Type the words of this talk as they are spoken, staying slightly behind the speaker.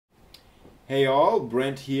Hey all,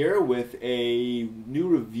 Brent here with a new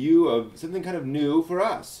review of something kind of new for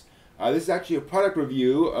us. This is actually a product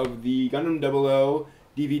review of the Gundam 00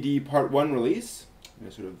 DVD Part 1 release. I'm going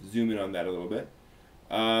to sort of zoom in on that a little bit.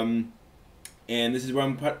 And this is where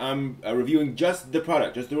I'm reviewing just the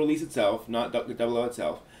product, just the release itself, not the 00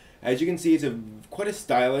 itself. As you can see, it's quite a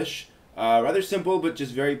stylish, rather simple but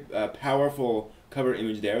just very powerful cover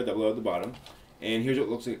image there, 00 at the bottom. And here's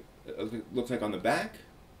what it looks like on the back.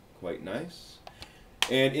 Quite nice.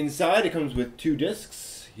 And inside it comes with two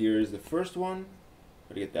discs. Here's the first one.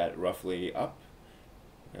 Try to get that roughly up.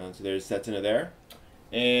 So there's Setsuna there.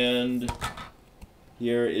 And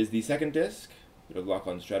here is the second disc. Bit of lock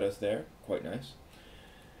on Stratos there. Quite nice.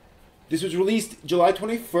 This was released July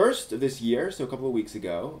 21st of this year, so a couple of weeks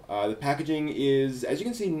ago. The packaging is, as you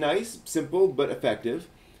can see, nice, simple, but effective.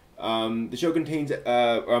 The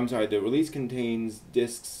release contains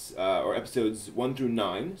discs or episodes 1 through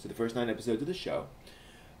 9, so the first 9 episodes of the show.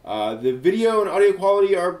 The video and audio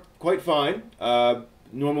quality are quite fine,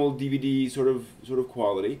 normal DVD sort of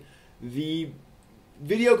quality. The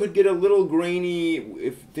video could get a little grainy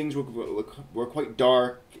if things were quite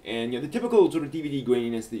dark, and the typical sort of DVD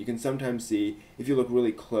graininess that you can sometimes see if you look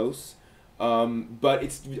really close. But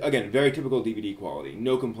it's, again, very typical DVD quality,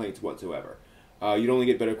 no complaints whatsoever. You'd only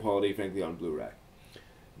get better quality, frankly, on Blu-ray.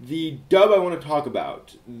 The dub I want to talk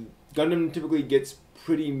about. Gundam typically gets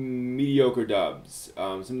pretty mediocre dubs.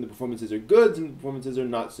 Some of the performances are good, some of the performances are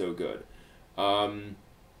not so good. I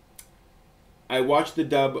watched the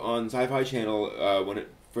dub on Sci-Fi Channel when it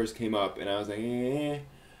first came up, and I was like, eh.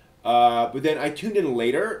 But then I tuned in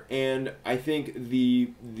later, and I think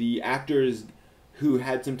the actors who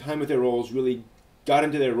had some time with their roles really got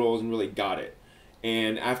into their roles and really got it.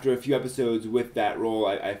 And after a few episodes with that role,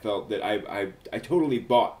 I felt that I totally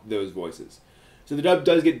bought those voices. So the dub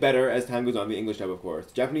does get better as time goes on, the English dub, of course.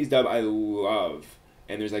 The Japanese dub I love,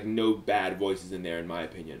 and there's like no bad voices in there, in my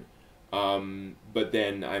opinion. But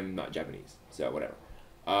then I'm not Japanese, so whatever.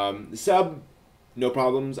 The sub, no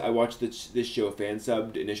problems. I watched this show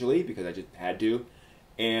fan-subbed initially because I just had to.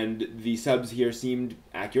 And the subs here seemed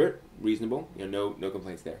accurate, reasonable. No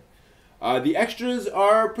complaints there. The extras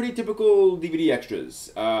are pretty typical DVD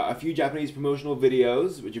extras. A few Japanese promotional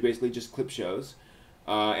videos, which are basically just clip shows,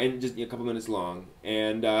 and just a couple minutes long.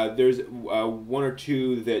 And there's one or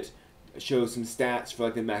two that show some stats for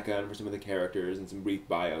like the mecha and for some of the characters and some brief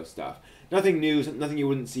bio stuff. Nothing new, nothing you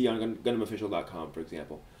wouldn't see on GundamOfficial.com, for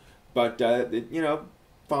example. But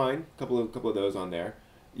fine. Couple of those on there.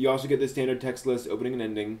 You also get the standard text-less opening and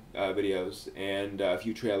ending videos and a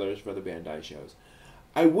few trailers for other Bandai shows.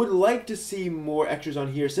 I would like to see more extras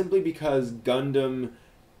on here simply because Gundam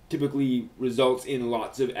typically results in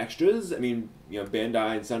lots of extras. I mean,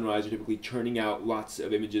 Bandai and Sunrise are typically churning out lots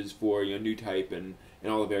of images for New Type and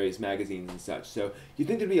all the various magazines and such. So you'd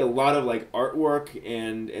think there'd be a lot of like artwork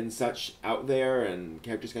and such out there and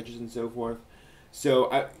character sketches and so forth.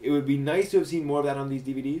 So it would be nice to have seen more of that on these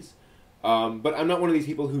DVDs. But I'm not one of these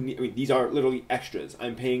people who need, these are literally extras.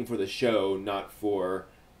 I'm paying for the show, not for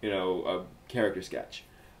a character sketch.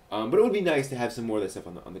 But it would be nice to have some more of that stuff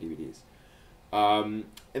on the DVDs.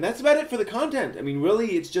 And that's about it for the content. I mean,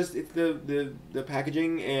 really, it's the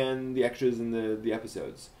packaging and the extras and the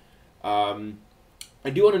episodes. I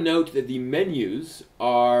do want to note that the menus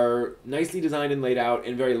are nicely designed and laid out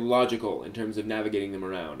and very logical in terms of navigating them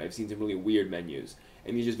around. I've seen some really weird menus.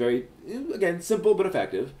 And these are just very, again, simple but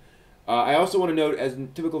effective. I also want to note, as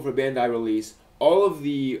typical for Bandai release, all of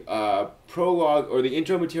the prologue or the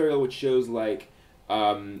intro material, which shows like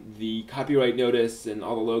the copyright notice and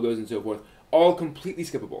all the logos and so forth, all completely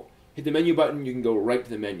skippable. Hit the menu button, you can go right to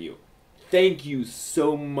the menu. Thank you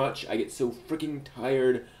so much. I get so freaking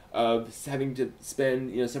tired of having to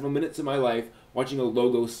spend several minutes of my life watching a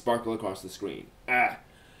logo sparkle across the screen.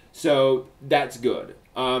 So that's good.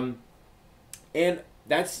 And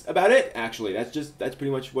that's about it, actually. That's pretty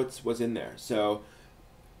much what's in there. So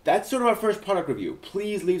that's sort of our first product review.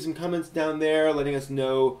 Please leave some comments down there letting us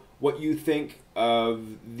know what you think of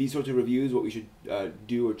these sorts of reviews, what we should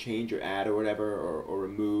do or change or add or whatever, or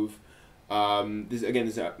remove. This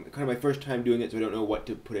is kind of my first time doing it, so I don't know what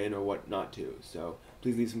to put in or what not to. So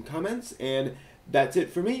please leave some comments, and that's it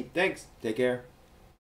for me. Thanks. Take care.